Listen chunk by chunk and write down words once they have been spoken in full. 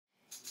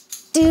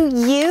Do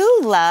you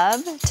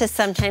love to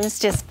sometimes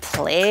just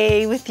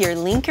play with your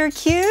linker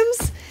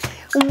cubes?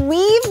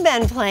 We've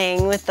been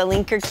playing with the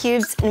linker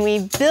cubes and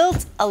we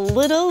built a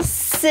little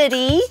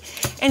city,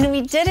 and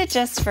we did it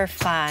just for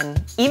fun.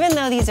 Even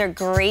though these are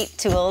great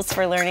tools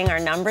for learning our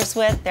numbers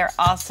with, they're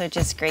also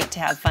just great to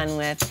have fun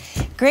with.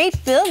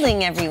 Great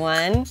building,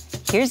 everyone.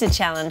 Here's a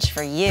challenge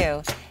for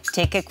you.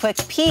 Take a quick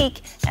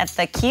peek at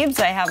the cubes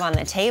I have on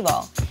the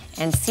table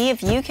and see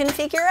if you can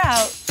figure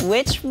out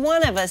which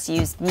one of us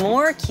used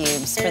more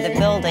cubes for the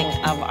building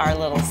of our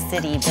little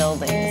city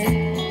buildings.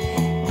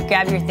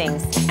 Grab your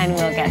things and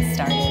we'll get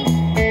started.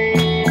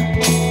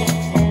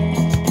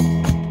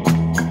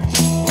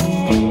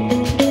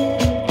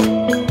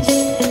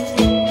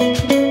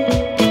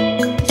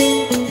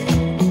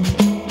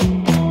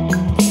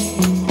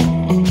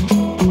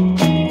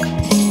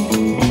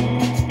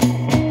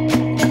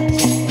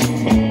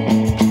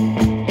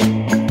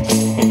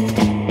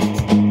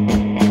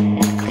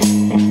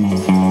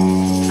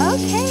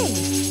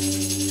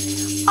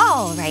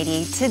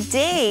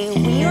 Today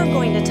we are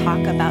going to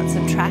talk about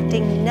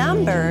subtracting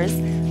numbers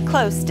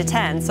close to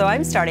 10. So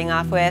I'm starting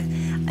off with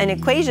an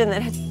equation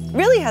that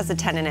really has a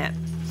 10 in it.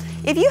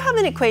 If you have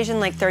an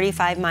equation like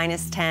 35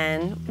 minus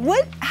 10,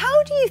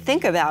 how do you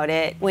think about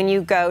it when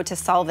you go to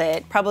solve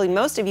it? Probably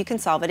most of you can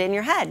solve it in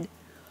your head.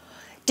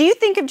 Do you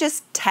think of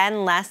just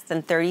 10 less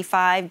than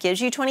 35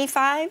 gives you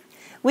 25?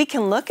 We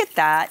can look at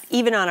that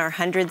even on our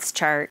hundreds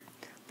chart.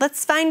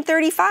 Let's find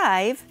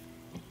 35.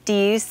 Do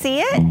you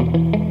see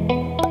it?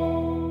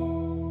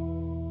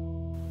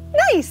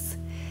 Nice.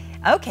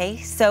 Okay,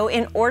 so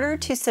in order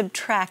to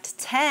subtract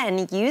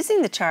 10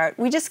 using the chart,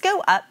 we just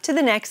go up to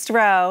the next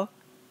row.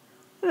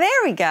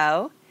 There we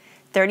go.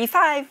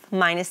 35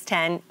 minus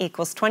 10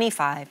 equals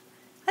 25.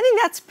 I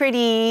think that's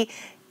pretty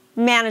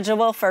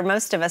manageable for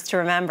most of us to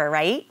remember,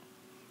 right?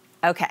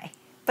 Okay,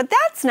 but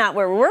that's not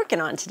what we're working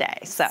on today,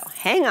 so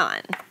hang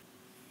on.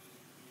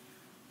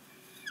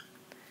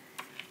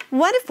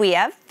 What if we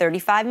have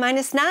 35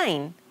 minus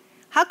 9?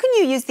 How can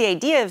you use the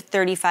idea of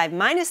 35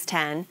 minus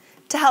 10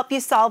 to help you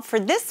solve for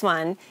this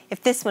one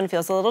if this one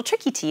feels a little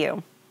tricky to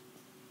you?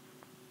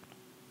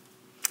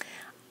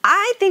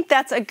 I think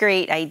that's a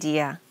great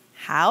idea.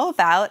 How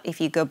about if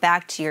you go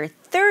back to your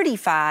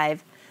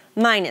 35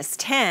 minus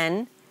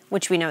 10,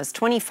 which we know is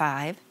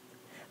 25,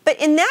 but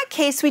in that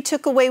case we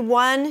took away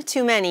one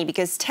too many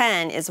because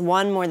 10 is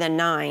one more than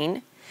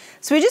 9,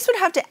 so we just would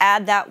have to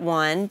add that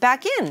one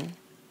back in.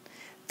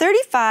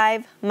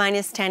 35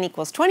 minus 10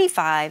 equals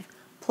 25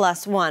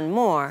 plus one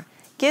more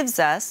gives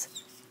us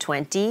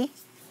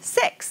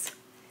 26.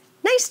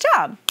 Nice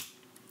job.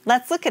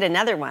 Let's look at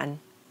another one.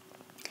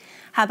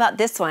 How about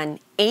this one?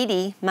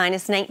 80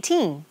 minus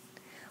 19.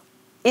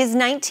 Is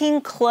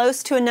 19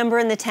 close to a number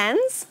in the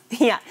tens?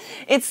 Yeah,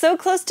 it's so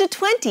close to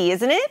 20,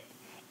 isn't it?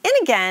 And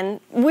again,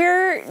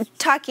 we're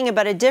talking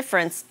about a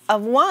difference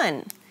of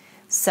 1.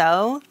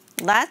 So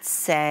let's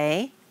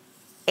say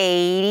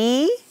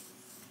 80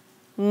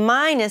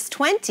 minus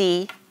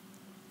 20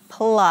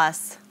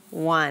 plus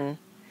 1.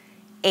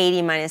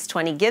 80 minus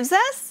 20 gives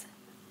us,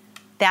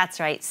 that's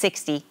right,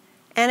 60.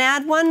 And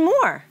add one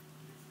more.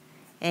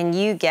 And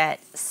you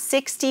get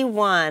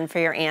 61 for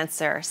your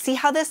answer. See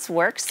how this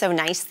works so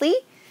nicely?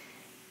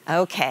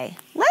 Okay,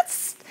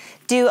 let's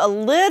do a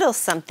little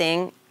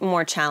something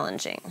more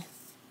challenging.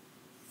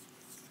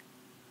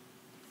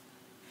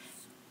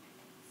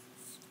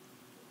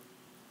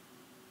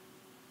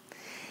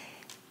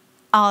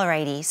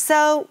 Alrighty,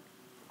 so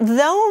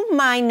though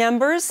my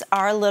numbers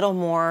are a little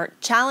more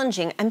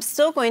challenging, I'm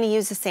still going to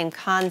use the same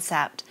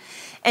concept.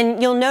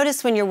 And you'll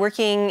notice when you're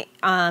working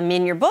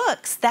in your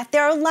books that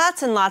there are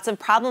lots and lots of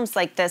problems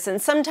like this.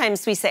 And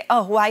sometimes we say,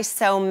 oh, why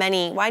so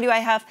many? Why do I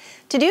have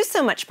to do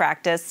so much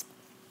practice?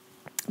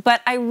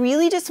 But I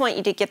really just want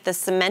you to get this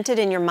cemented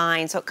in your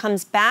mind so it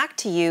comes back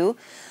to you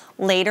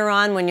later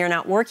on when you're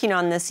not working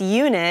on this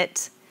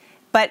unit.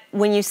 But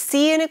when you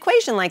see an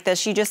equation like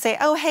this, you just say,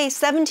 oh, hey,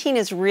 17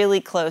 is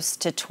really close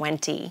to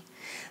 20.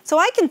 So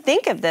I can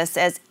think of this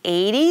as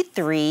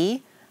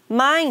 83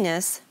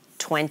 minus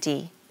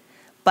 20.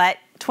 But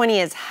 20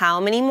 is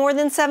how many more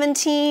than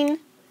 17?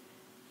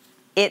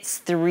 It's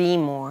 3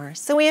 more.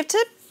 So we have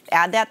to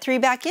add that 3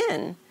 back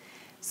in.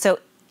 So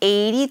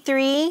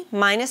 83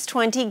 minus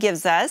 20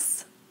 gives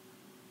us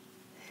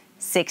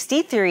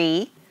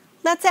 63.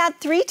 Let's add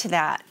 3 to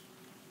that.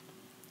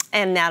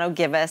 And that'll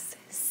give us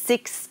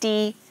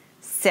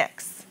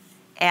 66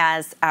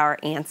 as our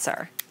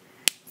answer.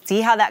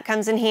 See how that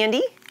comes in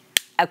handy?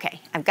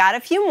 Okay, I've got a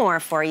few more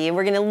for you.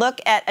 We're going to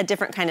look at a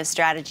different kind of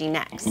strategy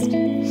next.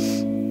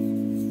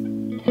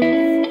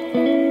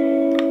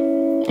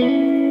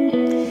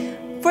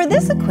 For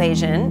this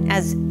equation,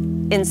 as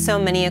in so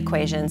many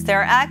equations, there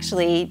are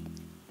actually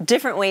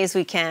different ways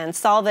we can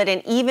solve it,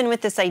 and even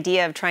with this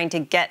idea of trying to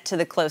get to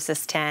the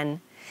closest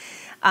 10.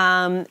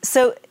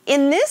 So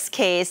in this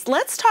case,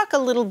 let's talk a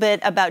little bit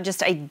about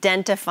just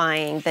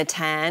identifying the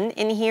 10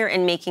 in here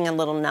and making a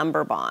little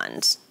number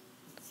bond.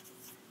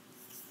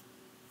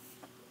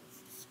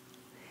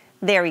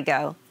 There we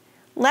go.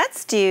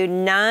 Let's do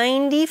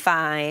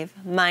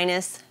 95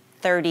 minus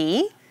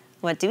 30.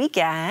 What do we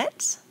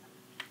get?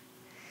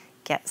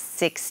 Get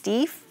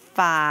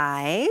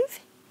 65.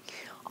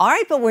 All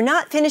right, but we're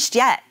not finished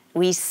yet.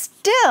 We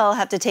still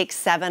have to take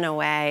 7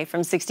 away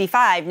from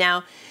 65.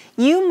 Now,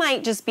 you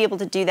might just be able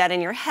to do that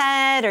in your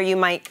head, or you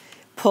might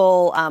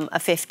pull a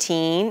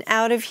 15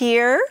 out of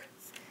here.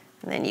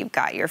 And then you've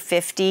got your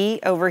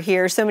 50 over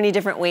here. So many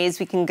different ways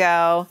we can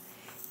go.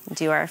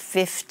 Do our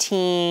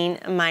 15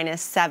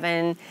 minus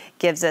 7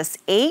 gives us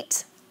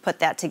 8. Put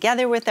that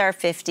together with our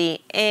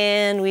 50,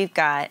 and we've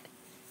got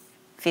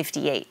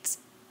 58.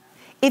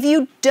 If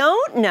you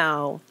don't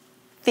know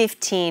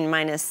 15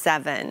 minus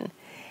 7,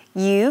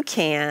 you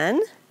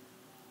can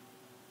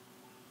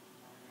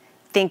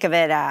think of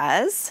it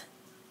as,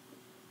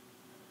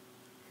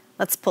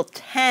 let's pull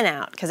 10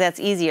 out because that's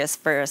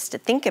easiest for us to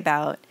think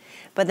about.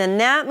 But then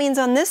that means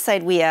on this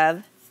side we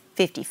have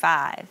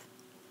 55.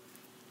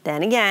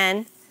 Then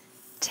again,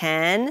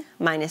 10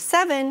 minus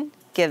 7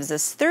 gives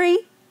us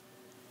 3.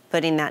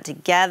 Putting that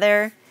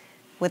together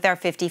with our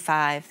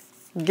 55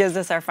 gives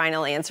us our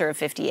final answer of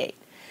 58.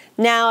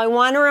 Now I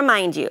want to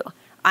remind you,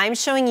 I'm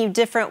showing you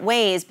different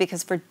ways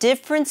because for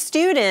different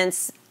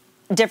students,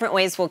 different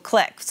ways will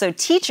click. So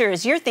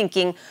teachers, you're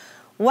thinking,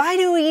 why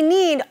do we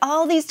need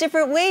all these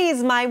different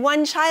ways? My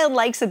one child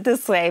likes it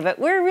this way, but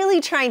we're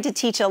really trying to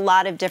teach a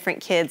lot of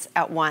different kids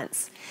at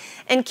once.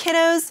 And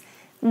kiddos,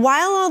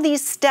 while all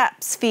these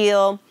steps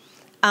feel,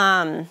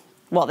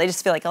 well, they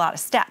just feel like a lot of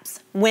steps,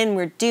 when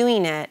we're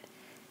doing it,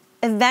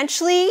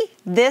 eventually,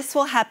 this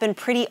will happen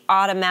pretty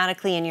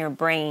automatically in your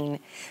brain.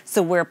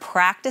 So we're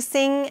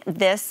practicing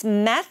this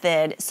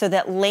method so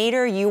that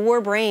later your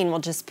brain will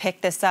just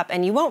pick this up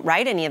and you won't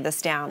write any of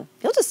this down.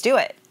 You'll just do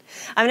it.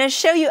 I'm going to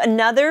show you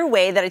another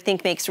way that I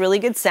think makes really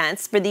good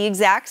sense for the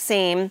exact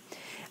same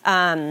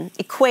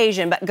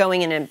equation, but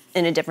going in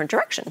a different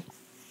direction.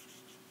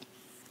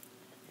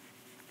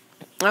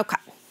 Okay.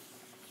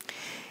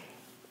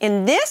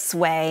 In this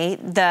way,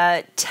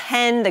 the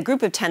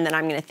group of 10 that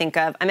I'm going to think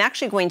of, I'm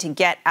actually going to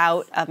get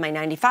out of my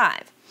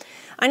 95.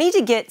 I need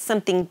to get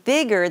something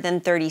bigger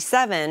than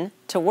 37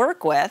 to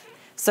work with.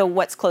 So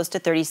what's close to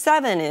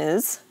 37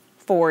 is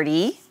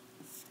 40.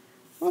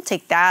 We'll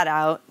take that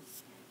out.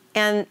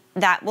 And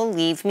that will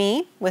leave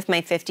me with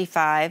my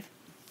 55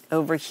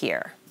 over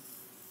here.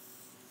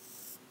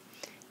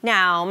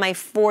 Now, my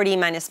 40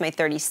 minus my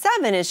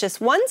 37 is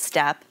just one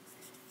step.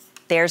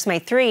 There's my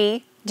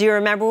 3. Do you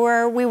remember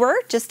where we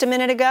were just a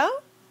minute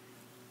ago?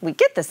 We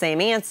get the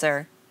same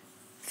answer,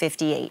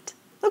 58.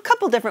 A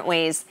couple different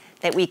ways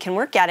that we can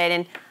work at it,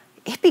 and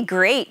it'd be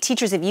great,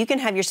 teachers, if you can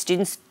have your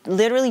students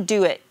literally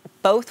do it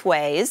both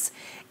ways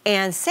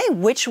and say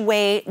which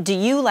way do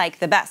you like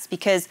the best,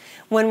 because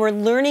when we're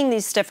learning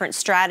these different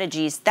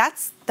strategies,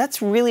 that's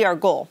really our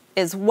goal,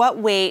 is what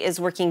way is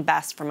working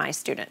best for my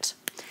student.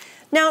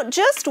 Now,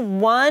 just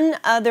one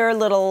other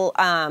little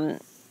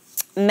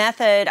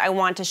method I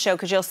want to show,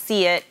 because you'll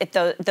see it if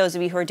those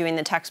of you who are doing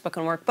the textbook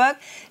and workbook.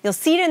 You'll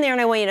see it in there,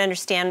 and I want you to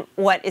understand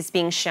what is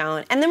being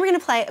shown. And then we're going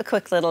to play a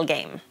quick little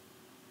game.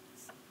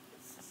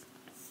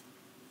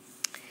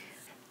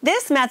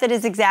 This method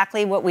is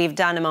exactly what we've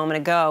done a moment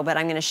ago, but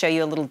I'm going to show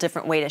you a little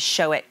different way to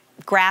show it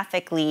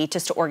graphically,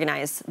 just to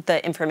organize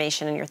the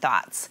information in your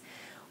thoughts.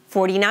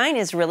 49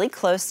 is really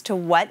close to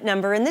what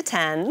number in the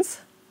tens?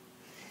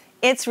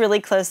 It's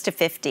really close to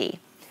 50.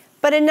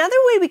 But another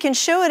way we can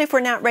show it if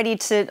we're not ready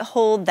to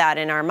hold that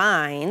in our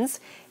minds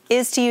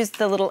is to use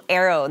the little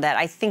arrow that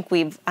I think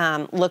we've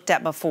looked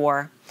at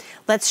before.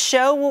 Let's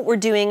show what we're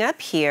doing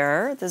up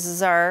here. This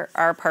is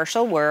our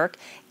partial work.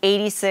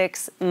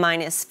 86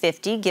 minus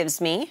 50 gives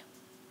me,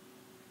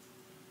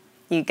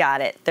 you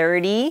got it,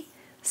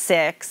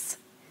 36.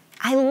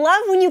 I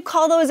love when you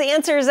call those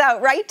answers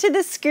out right to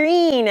the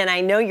screen, and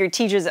I know your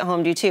teachers at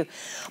home do too.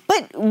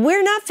 But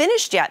we're not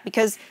finished yet,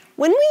 because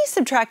when we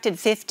subtracted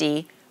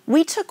 50,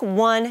 we took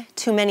 1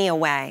 too many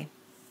away.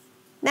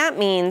 That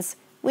means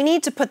we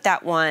need to put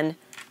that 1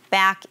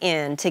 back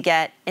in to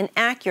get an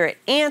accurate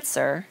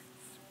answer,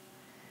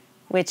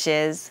 which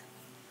is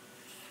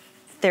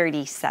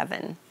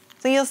 37.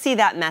 So you'll see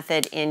that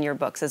method in your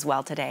books as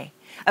well today.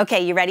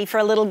 Okay, you ready for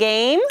a little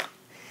game?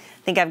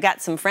 I think I've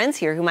got some friends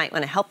here who might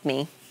want to help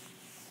me.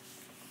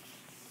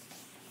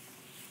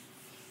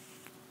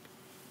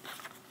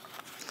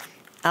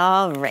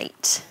 All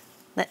right,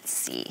 let's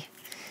see.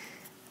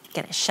 I'm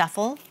gonna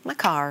shuffle my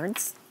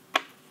cards.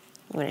 I'm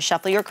gonna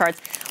shuffle your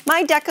cards.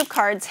 My deck of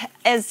cards,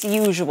 as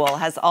usual,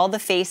 has all the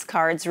face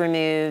cards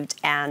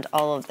removed and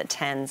all of the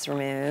tens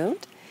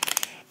removed.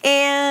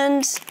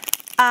 And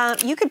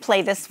you could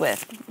play this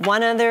with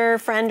one other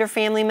friend or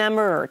family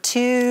member, or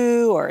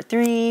 2, or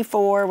 3,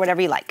 4, whatever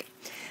you like.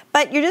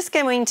 But you're just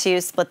going to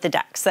split the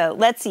deck. So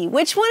let's see,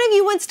 which one of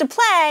you wants to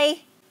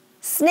play?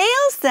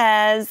 Snail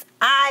says,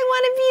 I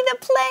want to be the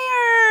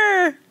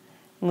player.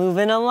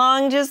 Moving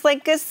along just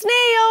like a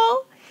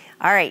snail.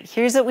 All right,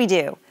 here's what we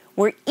do.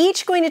 We're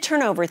each going to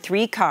turn over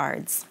 3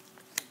 cards.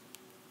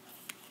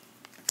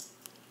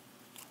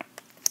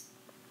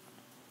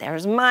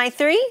 There's my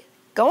 3.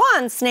 Go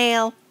on,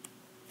 snail.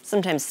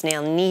 Sometimes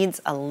Snail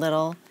needs a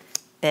little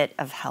bit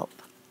of help.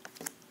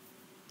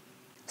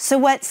 So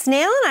what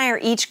Snail and I are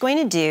each going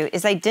to do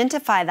is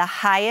identify the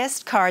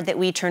highest card that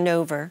we turned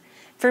over.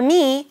 For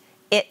me,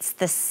 it's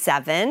the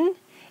 7,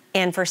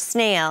 and for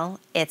Snail,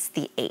 it's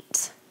the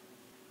 8.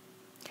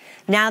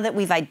 Now that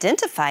we've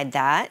identified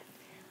that,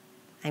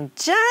 I'm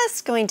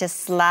just going to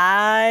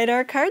slide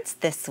our cards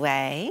this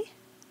way.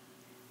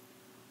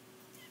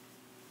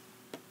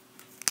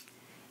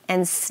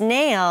 And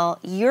Snail,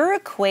 your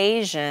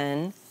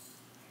equation,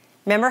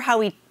 remember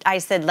how I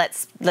said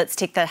let's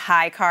take the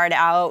high card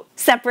out,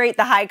 separate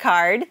the high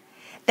card?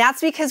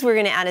 That's because we're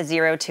going to add a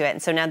 0 to it.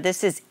 And so now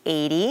this is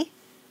 80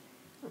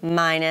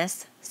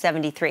 minus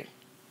 73.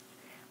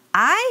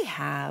 I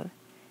have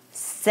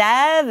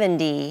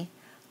 70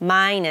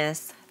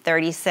 minus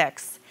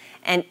 36.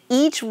 And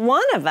each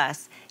one of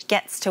us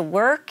gets to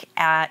work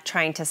at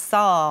trying to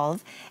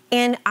solve,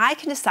 and I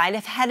can decide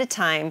ahead of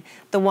time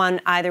the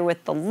one either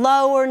with the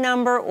lower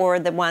number or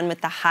the one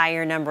with the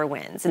higher number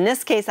wins. In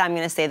this case, I'm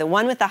going to say the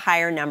one with the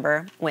higher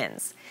number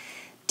wins.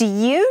 Do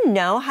you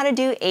know how to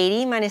do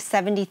 80 minus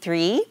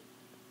 73?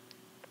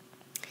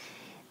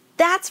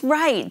 That's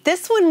right.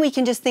 This one we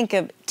can just think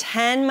of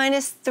 10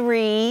 minus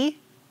 3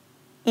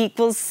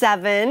 equals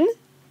 7.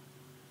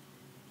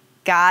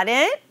 Got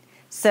it?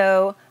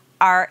 So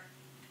our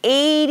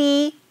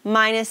 80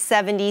 minus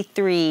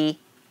 73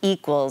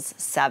 equals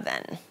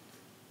 7.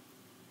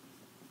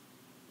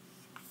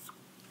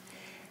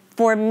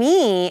 For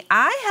me,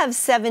 I have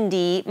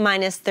 70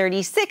 minus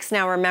 36.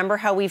 Now remember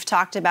how we've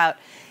talked about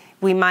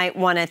we might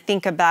want to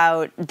think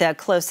about the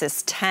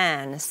closest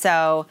 10.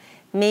 So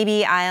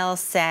maybe I'll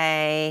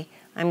say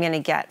I'm going to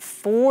get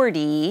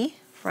 40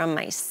 from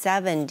my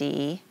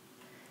 70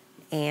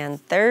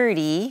 and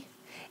 30.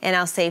 And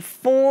I'll say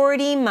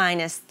 40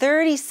 minus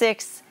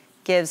 36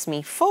 gives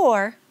me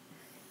 4.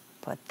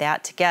 Put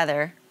that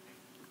together.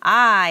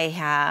 I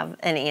have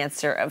an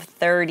answer of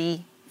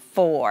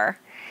 34.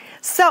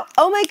 So,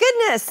 oh my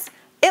goodness,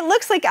 it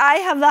looks like I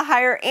have the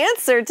higher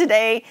answer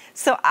today,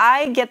 so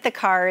I get the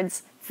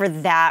cards for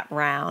that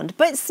round.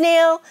 But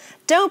Snail,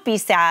 don't be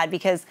sad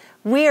because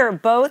we are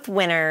both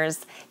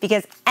winners,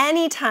 because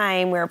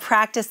anytime we're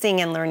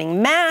practicing and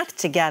learning math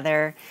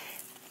together,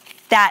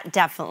 that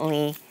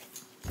definitely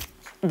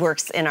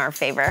works in our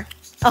favor.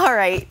 All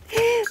right,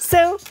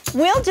 so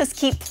we'll just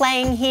keep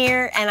playing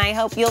here, and I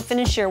hope you'll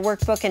finish your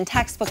workbook and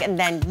textbook, and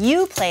then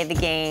you play the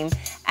game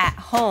at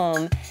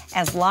home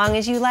as long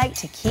as you like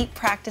to keep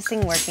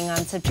practicing working on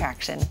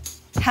subtraction.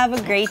 Have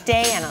a great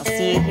day, and I'll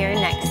see you here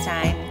next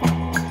time.